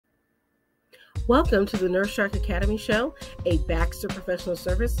Welcome to the Nurse Shark Academy Show, a Baxter Professional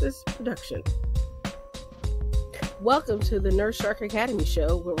Services production. Welcome to the Nurse Shark Academy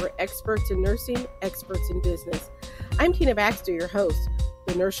Show, where we're experts in nursing, experts in business. I'm Tina Baxter, your host.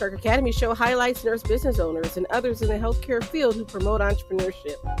 The Nurse Shark Academy Show highlights nurse business owners and others in the healthcare field who promote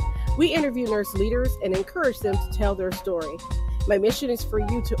entrepreneurship. We interview nurse leaders and encourage them to tell their story. My mission is for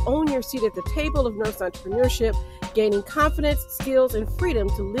you to own your seat at the table of nurse entrepreneurship, gaining confidence, skills, and freedom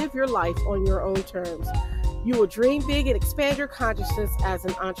to live your life on your own terms. You will dream big and expand your consciousness as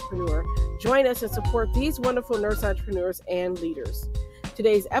an entrepreneur. Join us and support these wonderful nurse entrepreneurs and leaders.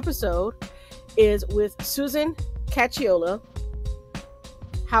 Today's episode is with Susan Cacciola,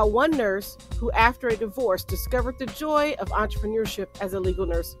 how one nurse who after a divorce discovered the joy of entrepreneurship as a legal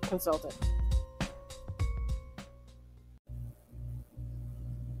nurse consultant.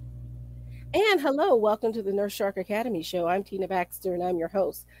 And hello, welcome to the Nurse Shark Academy Show. I'm Tina Baxter and I'm your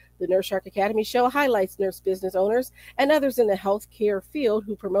host. The Nurse Shark Academy Show highlights nurse business owners and others in the healthcare field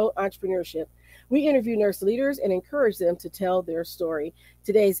who promote entrepreneurship. We interview nurse leaders and encourage them to tell their story.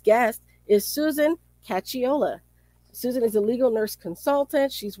 Today's guest is Susan Cacciola. Susan is a legal nurse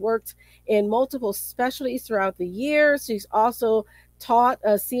consultant. She's worked in multiple specialties throughout the years. She's also taught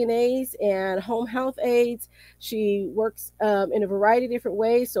CNAs and home health aides. She works in a variety of different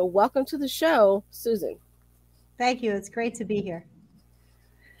ways. So welcome to the show, Susan. Thank you. It's great to be here.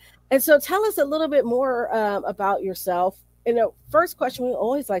 And so tell us a little bit more about yourself. And the first question we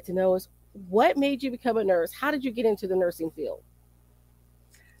always like to know is, what made you become a nurse? How did you get into the nursing field?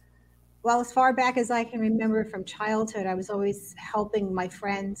 Well, as far back as I can remember from childhood, I was always helping my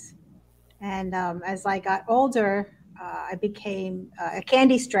friends. And as I got older, I became a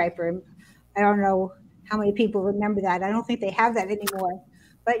candy striper. I don't know how many people remember that. I don't think they have that anymore.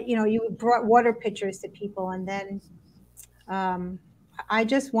 But, you know, you brought water pitchers to people. And then I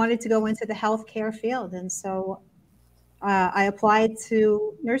just wanted to go into the healthcare field. And so I applied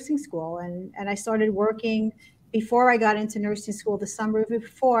to nursing school. And I started working before I got into nursing school the summer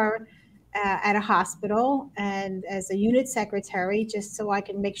before at a hospital and as a unit secretary, just so I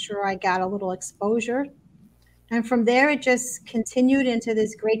can make sure I got a little exposure. And from there, it just continued into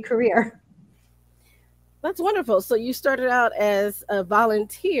this great career. That's wonderful. So you started out as a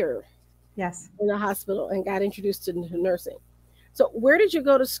volunteer, yes, in a hospital and got introduced to nursing. So where did you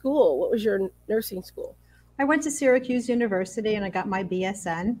go to school? What was your nursing school? I went to Syracuse University and I got my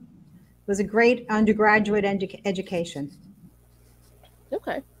BSN. It was a great undergraduate education.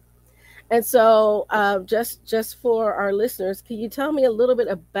 Okay. And so just for our listeners, can you tell me a little bit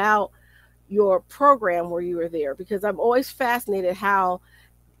about your program where you were there? Because I'm always fascinated how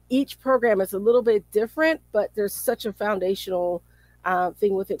each program is a little bit different, but there's such a foundational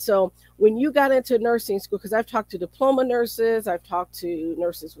thing with it. So when you got into nursing school, because I've talked to diploma nurses, I've talked to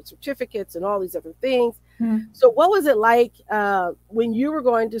nurses with certificates and all these other things. Mm-hmm. So what was it like when you were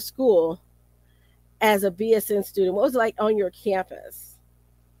going to school as a BSN student? What was it like on your campus?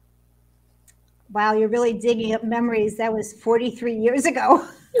 Wow, you're really digging up memories. That was 43 years ago.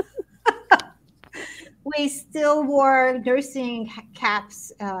 We still wore nursing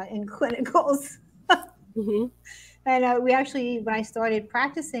caps in clinicals. Mm-hmm. And we actually, when I started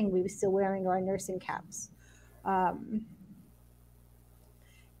practicing, we were still wearing our nursing caps.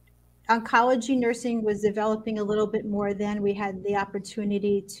 Oncology nursing was developing a little bit more then. We had the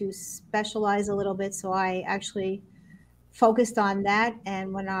opportunity to specialize a little bit. So I actually focused on that.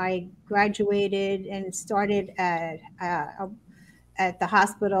 And when I graduated and started at the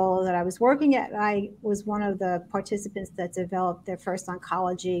hospital that I was working at, I was one of the participants that developed their first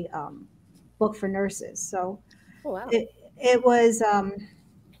oncology book for nurses. So oh, wow. It was,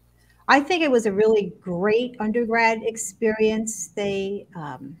 I think it was a really great undergrad experience. They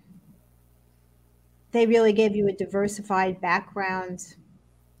really gave you a diversified background.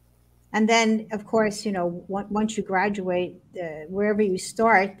 And then, of course, you know, once you graduate, wherever you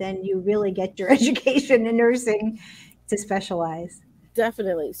start, then you really get your education in nursing to specialize.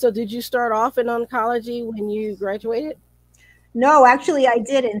 Definitely. So did you start off in oncology when you graduated? No, actually, I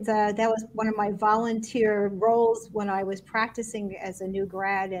didn't. That was one of my volunteer roles when I was practicing as a new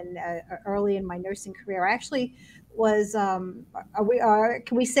grad and early in my nursing career. I actually was, can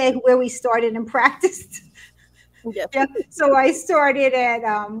we say where we started and practiced? Yes. Yeah. So I started at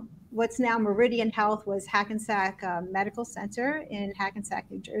what's now Meridian Health, was Hackensack Medical Center in Hackensack,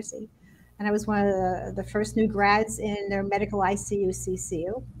 New Jersey. And I was one of the first new grads in their medical ICU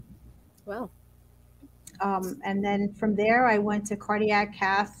CCU. Wow. And then from there, I went to cardiac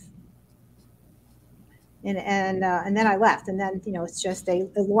cath, and then I left. And then, you know, it's just a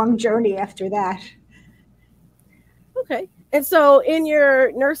long journey after that. Okay. And so, in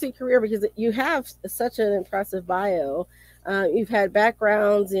your nursing career, because you have such an impressive bio, you've had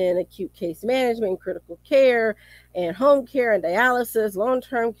backgrounds in acute case management, critical care, and home care, and dialysis, long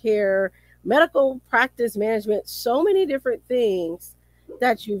term care, medical practice management, so many different things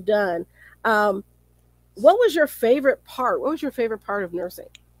that you've done. Um, what was your favorite part? What was your favorite part of nursing?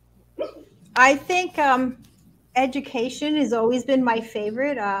 I think education has always been my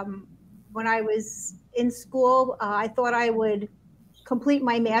favorite. When I was in school, I thought I would complete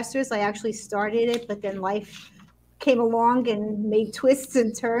my master's. I actually started it, but then life came along and made twists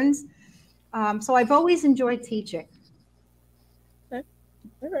and turns. So I've always enjoyed teaching. Okay.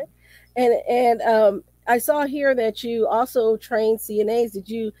 All right. I saw here that you also trained CNAs. Did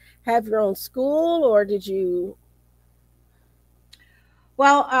you have your own school, or did you?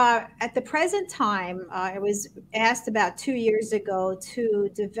 Well, at the present time, I was asked about 2 years ago to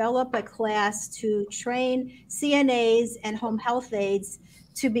develop a class to train CNAs and home health aides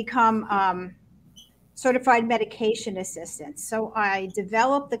to become certified medication assistants. So I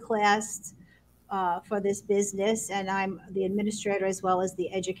developed the class for this business, and I'm the administrator as well as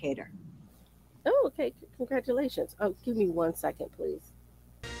the educator. Oh, okay. Congratulations. Oh, give me 1 second, please.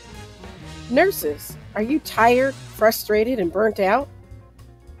 Nurses, are you tired, frustrated, and burnt out?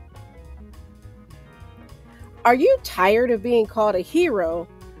 Are you tired of being called a hero,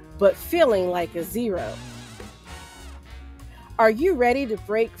 but feeling like a zero? Are you ready to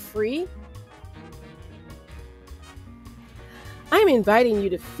break free? I'm inviting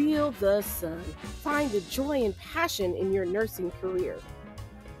you to feel the sun. Find the joy and passion in your nursing career.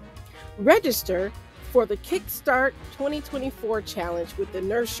 Register for the Kickstart 2024 Challenge with the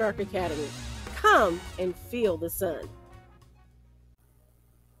Nurse Shark Academy. Come and feel the sun.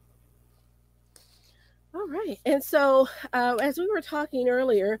 All right. And so, as we were talking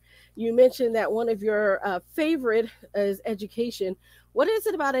earlier, you mentioned that one of your favorite is education. What is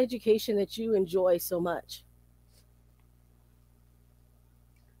it about education that you enjoy so much?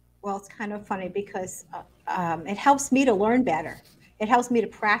 Well, it's kind of funny because it helps me to learn better. It helps me to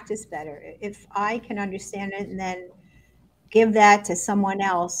practice better. If I can understand it and then give that to someone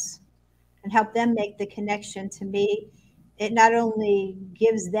else and help them make the connection to me, it not only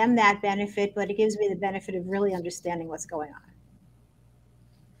gives them that benefit, but it gives me the benefit of really understanding what's going on.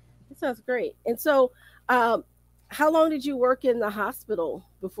 That sounds great. And so, um, how long did you work in the hospital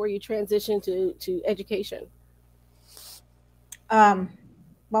before you transitioned to education? Um,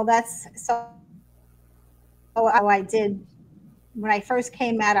 well, that's so I did when I first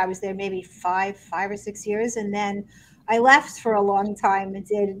came out, I was there maybe 5 or 6 years, and then I left for a long time and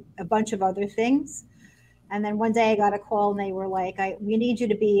did a bunch of other things. And then one day I got a call and they were like, "We need you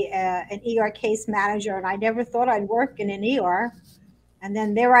to be an ER case manager." And I never thought I'd work in an ER. And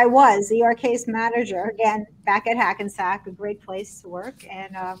then there I was, ER case manager again, back at Hackensack, a great place to work.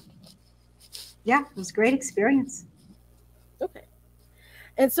 And yeah, it was a great experience. Okay.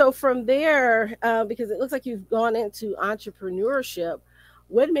 And so from there, because it looks like you've gone into entrepreneurship,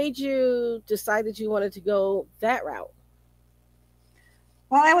 what made you decide that you wanted to go that route?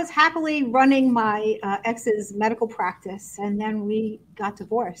 Well, I was happily running my ex's medical practice, and then we got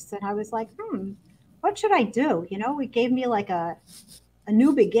divorced. And I was like, what should I do? You know, it gave me like a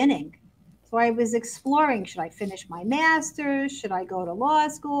new beginning. So I was exploring, should I finish my master's? Should I go to law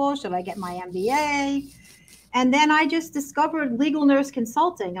school? Should I get my MBA? And then I just discovered legal nurse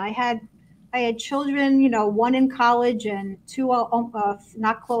consulting. I had children, you know, one in college and two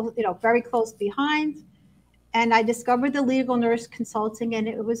not close, you know, very close behind. And I discovered the legal nurse consulting, and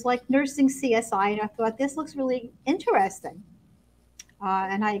it was like nursing CSI. And I thought this looks really interesting,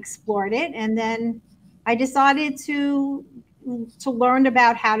 and I explored it. And then I decided to learn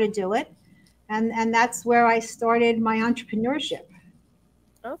about how to do it, and that's where I started my entrepreneurship.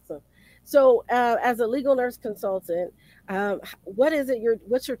 Awesome. So, as a legal nurse consultant,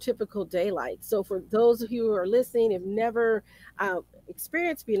 what's your typical day like? So, for those of you who are listening, have never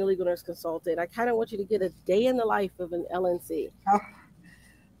experienced being a legal nurse consultant, I kind of want you to get a day in the life of an LNC. Oh,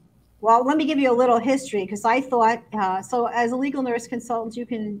 well, let me give you a little history because I thought so. As a legal nurse consultant, you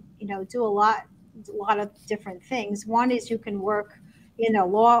can do a lot of different things. One is you can work in a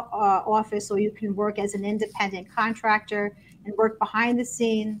law office, or you can work as an independent contractor and work behind the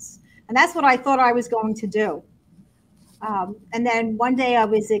scenes. And that's what I thought I was going to do. And then one day I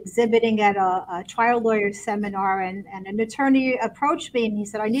was exhibiting at a trial lawyer seminar, and an attorney approached me and he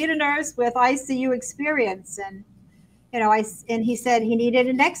said, "I need a nurse with ICU experience." And and he said he needed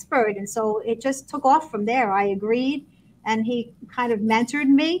an expert. And so it just took off from there. I agreed, and he kind of mentored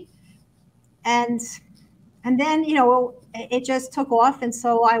me. And And then, it just took off. And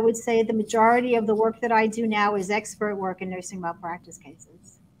so I would say the majority of the work that I do now is expert work in nursing malpractice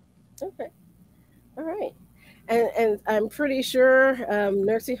cases. Okay. All right. And I'm pretty sure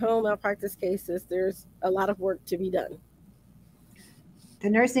nursing home malpractice cases, there's a lot of work to be done. The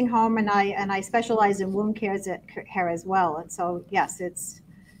nursing home, and I specialize in wound care as well. And so, yes,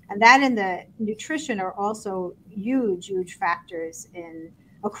 and that and the nutrition are also huge factors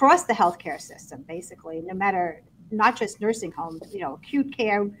across the healthcare system, basically, not just nursing home, acute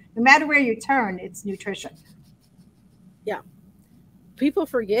care, no matter where you turn, it's nutrition. Yeah. People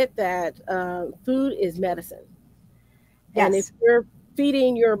forget that food is medicine. Yes. And if you're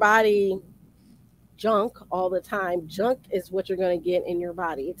feeding your body junk all the time, junk is what you're going to get in your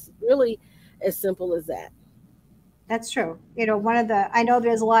body. It's really as simple as that. That's true. I know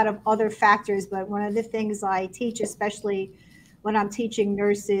there's a lot of other factors, but one of the things I teach, especially when I'm teaching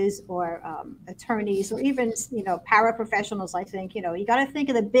nurses or attorneys or even, paraprofessionals, I think, you got to think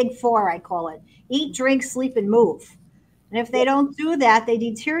of the big four, I call it: eat, drink, sleep, and move. And if they don't do that, they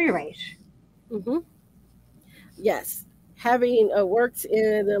deteriorate. Mm-hmm. Yes. Having worked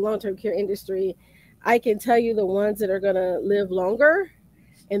in the long-term care industry, I can tell you the ones that are going to live longer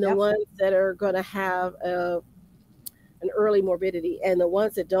and the ones that are going to have an early morbidity, and the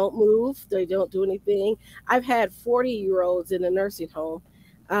ones that don't move, they don't do anything. I've had 40-year-olds in a nursing home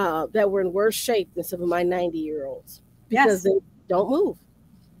that were in worse shape than some of my 90-year-olds because they don't move.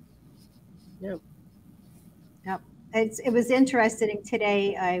 Yeah. Yep. It was interesting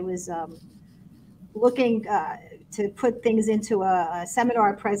today. I was looking to put things into a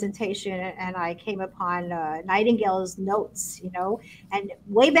seminar presentation, and I came upon Nightingale's notes, and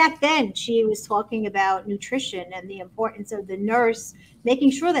way back then she was talking about nutrition and the importance of the nurse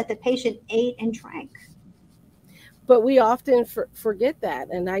making sure that the patient ate and drank. But we often forget that.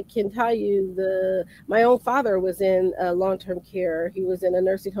 And I can tell you my own father was in long-term care. He was in a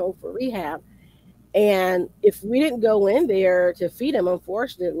nursing home for rehab. And if we didn't go in there to feed him,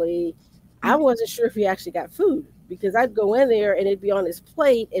 unfortunately, I wasn't sure if he actually got food, because I'd go in there and it'd be on his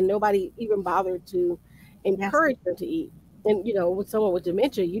plate and nobody even bothered to encourage them to eat. And, with someone with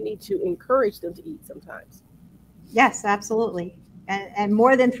dementia, you need to encourage them to eat sometimes. Yes, absolutely. And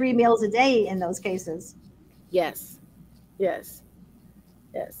more than 3 meals a day in those cases. Yes.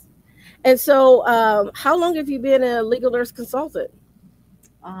 And so how long have you been a legal nurse consultant?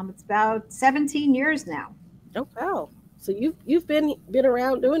 It's about 17 years now. Oh, wow. So you've been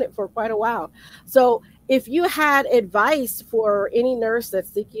around doing it for quite a while. So if you had advice for any nurse that's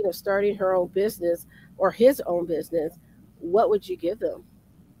thinking of starting her own business or his own business, what would you give them?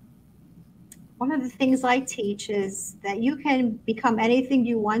 One of the things I teach is that you can become anything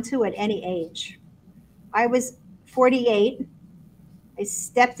you want to at any age. I was 48. I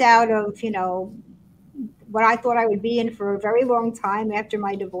stepped out of, what I thought I would be in for a very long time after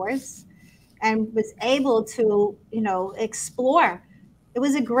my divorce, and was able to, explore. It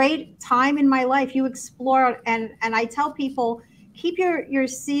was a great time in my life. You explore, and I tell people, keep your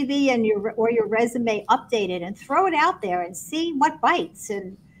CV and your resume updated and throw it out there and see what bites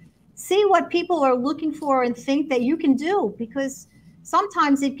and see what people are looking for and think that you can do, because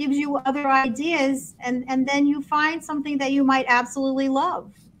sometimes it gives you other ideas, and then you find something that you might absolutely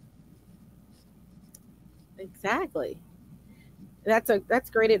love. Exactly. That's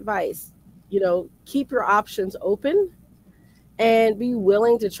great advice. Keep your options open and be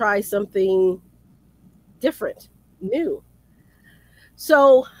willing to try something different, new.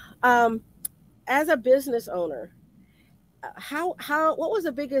 So, as a business owner, what was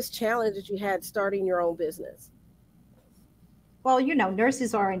the biggest challenge that you had starting your own business? Well,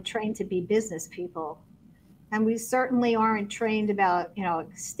 nurses aren't trained to be business people. And we certainly aren't trained about,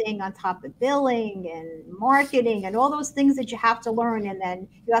 staying on top of billing and marketing and all those things that you have to learn. And then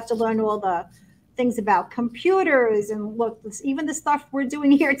you have to learn all the things about computers and look, even the stuff we're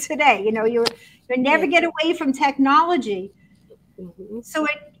doing here today. You never get away from technology. Mm-hmm. So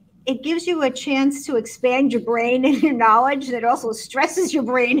it gives you a chance to expand your brain and your knowledge. And it also stresses your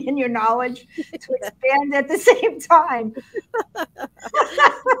brain and your knowledge to expand at the same time.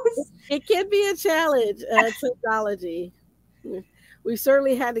 It can be a challenge, technology. We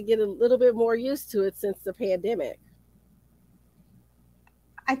certainly had to get a little bit more used to it since the pandemic.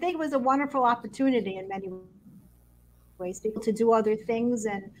 I think it was a wonderful opportunity in many ways, people to do other things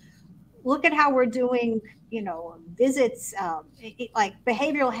and look at how we're doing, visits, like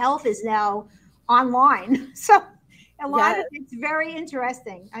behavioral health is now online. So a lot of it's very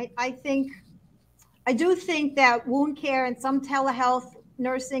interesting. I do think that wound care and some telehealth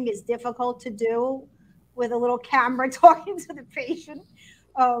nursing is difficult to do with a little camera talking to the patient.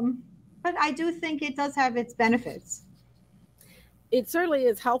 But I do think it does have its benefits. It certainly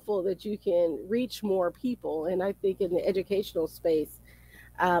is helpful that you can reach more people. And I think in the educational space,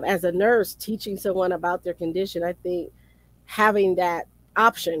 as a nurse, teaching someone about their condition, I think having that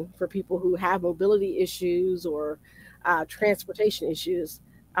option for people who have mobility issues or transportation issues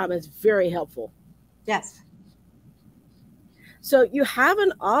is very helpful. Yes. So you have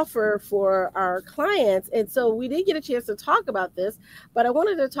an offer for our clients. And so we did get a chance to talk about this, but I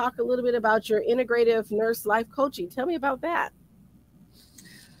wanted to talk a little bit about your integrative nurse life coaching. Tell me about that.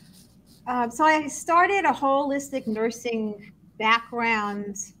 So I started a holistic nursing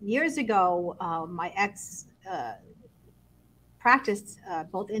background years ago. My ex practiced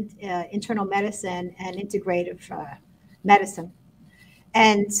both internal medicine and integrative medicine.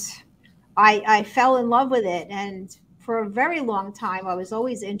 And I fell in love with it. And for a very long time, I was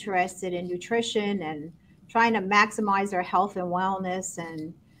always interested in nutrition and trying to maximize our health and wellness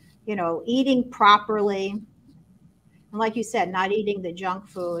and, eating properly. And like you said, not eating the junk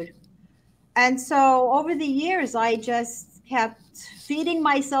food. And so over the years, I just kept feeding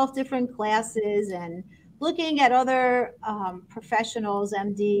myself different classes and looking at other professionals,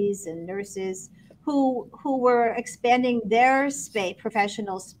 MDs and nurses who were expanding their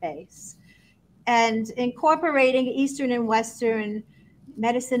professional space and incorporating Eastern and Western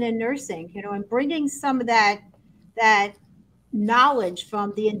medicine and nursing, and bringing some of that knowledge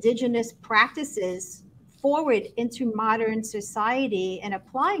from the indigenous practices forward into modern society and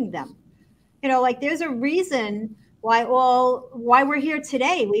applying them. Like there's a reason why we're here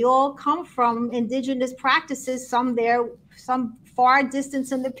today. We all come from indigenous practices, some far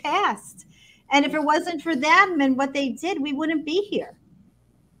distance in the past. And if it wasn't for them and what they did, we wouldn't be here.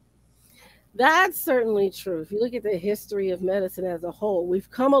 That's certainly true. If you look at the history of medicine as a whole, we've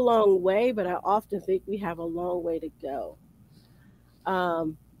come a long way, but I often think we have a long way to go.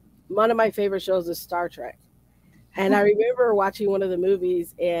 One of my favorite shows is Star Trek. And I remember watching one of the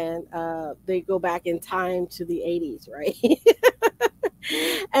movies and they go back in time to the 80s, right?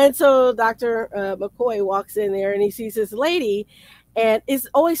 And so Dr. McCoy walks in there and he sees this lady, and it's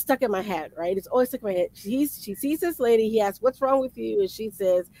always stuck in my head, right? It's always stuck in my head. She sees this lady. He asks, "What's wrong with you?" And she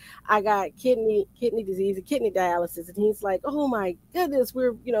says, "I got kidney disease and kidney dialysis." And he's like, "Oh my goodness,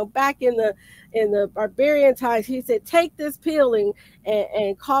 we're back in the barbarian times." He said, "Take this pill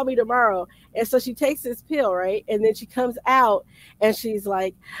and call me tomorrow." And so she takes this pill, right? And then she comes out and she's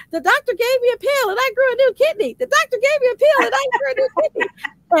like, "The doctor gave me a pill and I grew a new kidney. The doctor gave me a pill and I grew a new kidney."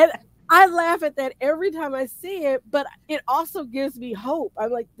 And I laugh at that every time I see it, but it also gives me hope. I'm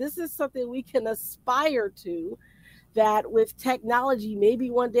like, this is something we can aspire to, that with technology,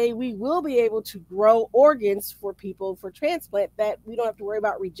 maybe one day we will be able to grow organs for people for transplant, that we don't have to worry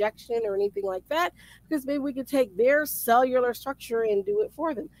about rejection or anything like that, because maybe we could take their cellular structure and do it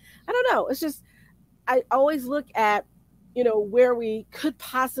for them. I don't know. It's just, I always look at, where we could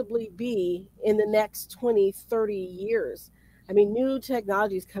possibly be in the next 20, 30 years. I mean, new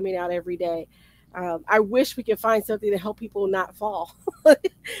technology is coming out every day. I wish we could find something to help people not fall,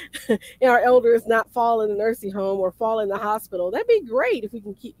 and our elders not fall in the nursing home or fall in the hospital. That'd be great if we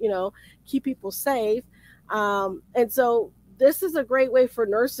can keep people safe. And so this is a great way for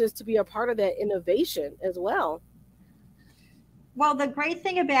nurses to be a part of that innovation as well. Well, the great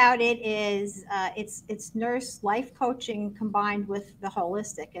thing about it is it's nurse life coaching combined with the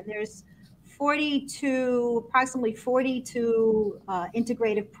holistic, and there's approximately 42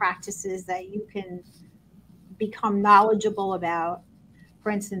 integrative practices that you can become knowledgeable about.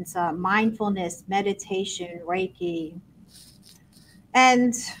 For instance, mindfulness, meditation, Reiki,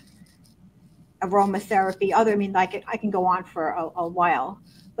 and aromatherapy. I can go on for a while.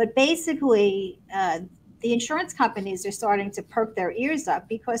 But basically, the insurance companies are starting to perk their ears up,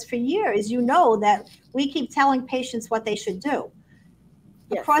 because for years, that we keep telling patients what they should do.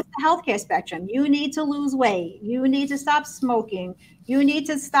 Yes. Across the healthcare spectrum, you need to lose weight, you need to stop smoking, you need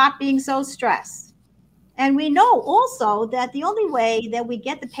to stop being so stressed. And we know also that the only way that we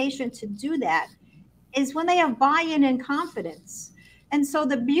get the patient to do that is when they have buy-in and confidence. And so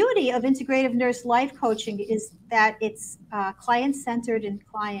the beauty of integrative nurse life coaching is that it's client-centered and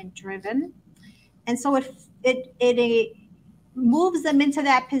client-driven. And so it moves them into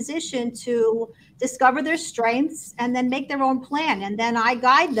that position to discover their strengths and then make their own plan. And then I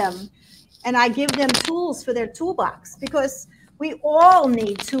guide them and I give them tools for their toolbox, because we all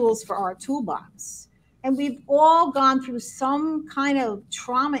need tools for our toolbox. And we've all gone through some kind of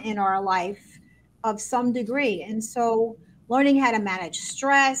trauma in our life of some degree. And so learning how to manage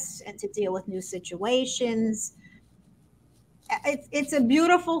stress and to deal with new situations it's a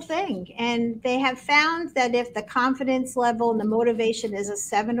beautiful thing. And they have found that if the confidence level and the motivation is a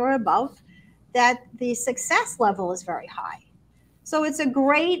 7 or above, that the success level is very high. So it's a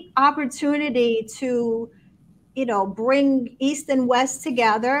great opportunity to, bring East and West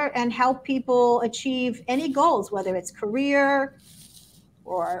together and help people achieve any goals, whether it's career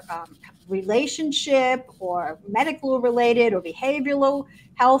or relationship or medical related or behavioral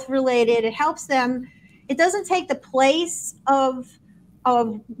health related. It helps them. It doesn't take the place of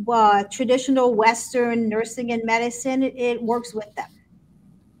traditional Western nursing and medicine. It works with them.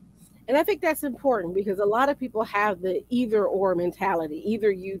 And I think that's important because a lot of people have the either or mentality.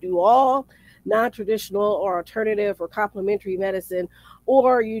 Either you do all non-traditional or alternative or complementary medicine,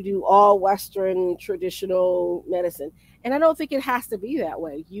 or you do all Western traditional medicine. And I don't think it has to be that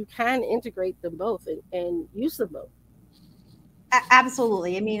way. You can integrate them both and use them both.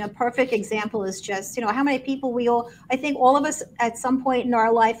 Absolutely. I mean, a perfect example is just, how many people I think all of us at some point in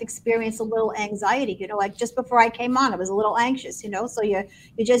our life experience a little anxiety, like just before I came on, I was a little anxious, so you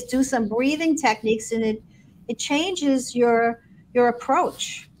just do some breathing techniques and it changes your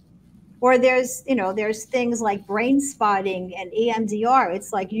approach. Or there's things like brain spotting and EMDR.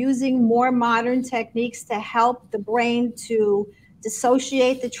 It's like using more modern techniques to help the brain to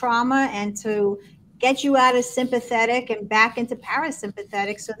dissociate the trauma and to get you out of sympathetic and back into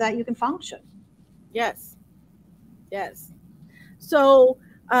parasympathetic so that you can function. Yes. So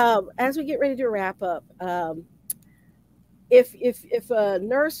as we get ready to wrap up, if a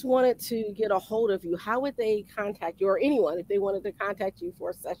nurse wanted to get a hold of you, how would they contact you, or anyone if they wanted to contact you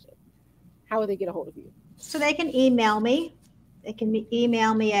for a session? How would they get a hold of you? So they can email me. They can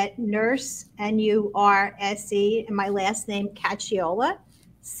email me at nurse, N-U-R-S-E, and my last name, Cacciola,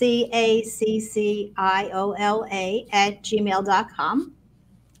 Cacciola @gmail.com.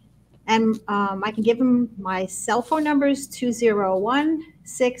 And I can give them my cell phone numbers,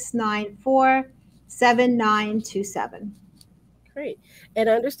 201-694-7927. Great. And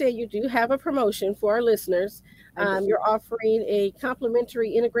I understand you do have a promotion for our listeners. You're offering a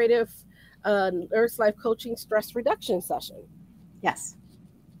complimentary integrative nurse life coaching stress reduction session. Yes.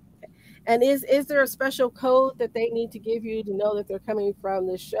 And is there a special code that they need to give you to know that they're coming from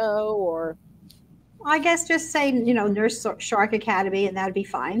the show, or? I guess just say, Nurse Shark Academy, and that'd be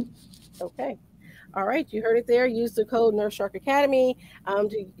fine. Okay. All right. You heard it there. Use the code Nurse Shark Academy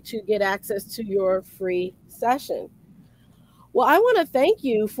to get access to your free session. Well, I want to thank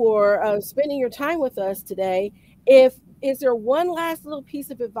you for spending your time with us today. Is there one last little piece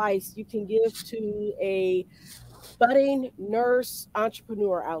of advice you can give to a budding nurse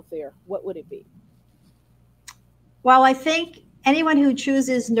entrepreneur out there? What would it be? Well, I think anyone who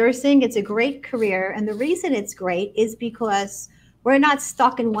chooses nursing, it's a great career. And the reason it's great is because we're not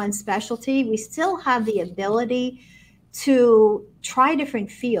stuck in one specialty. We still have the ability to try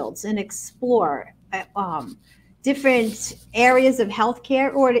different fields and explore different areas of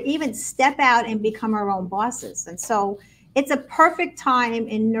healthcare, or to even step out and become our own bosses. And so it's a perfect time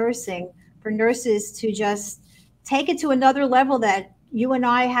in nursing for nurses to just take it to another level that you and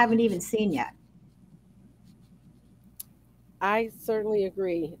I haven't even seen yet. I certainly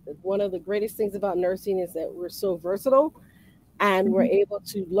agree. One of the greatest things about nursing is that we're so versatile and we're able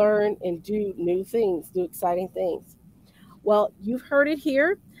to learn and do new things, do exciting things. Well, you've heard it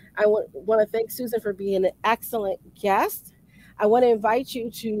here. I want to thank Susan for being an excellent guest. I want to invite you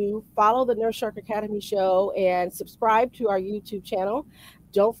to follow the Nurse Shark Academy show and subscribe to our YouTube channel.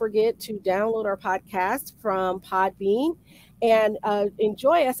 Don't forget to download our podcast from Podbean and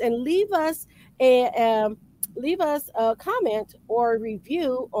enjoy us, and leave us a comment or a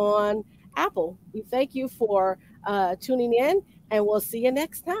review on Apple. We thank you for tuning in, and we'll see you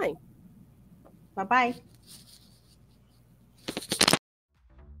next time. Bye-bye.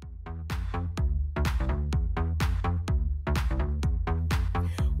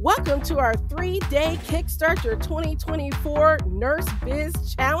 Welcome to our 3-day Kickstart Your 2024 Nurse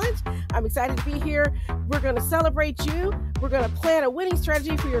Biz Challenge. I'm excited to be here. We're going to celebrate you. We're going to plan a winning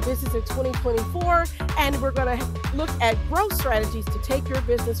strategy for your business in 2024, and we're going to look at growth strategies to take your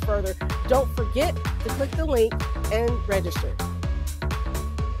business further. Don't forget to click the link and register.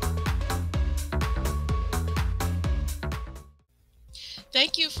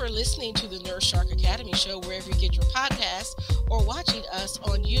 Thank you for listening to the Nurse Shark Academy show wherever you get your podcasts, or watching us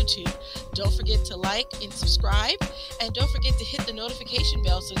on YouTube. Don't forget to like and subscribe, and don't forget to hit the notification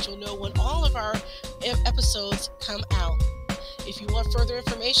bell so that you'll know when all of our episodes come out. If you want further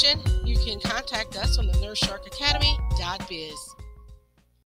information, you can contact us on the nursesharkacademy.biz.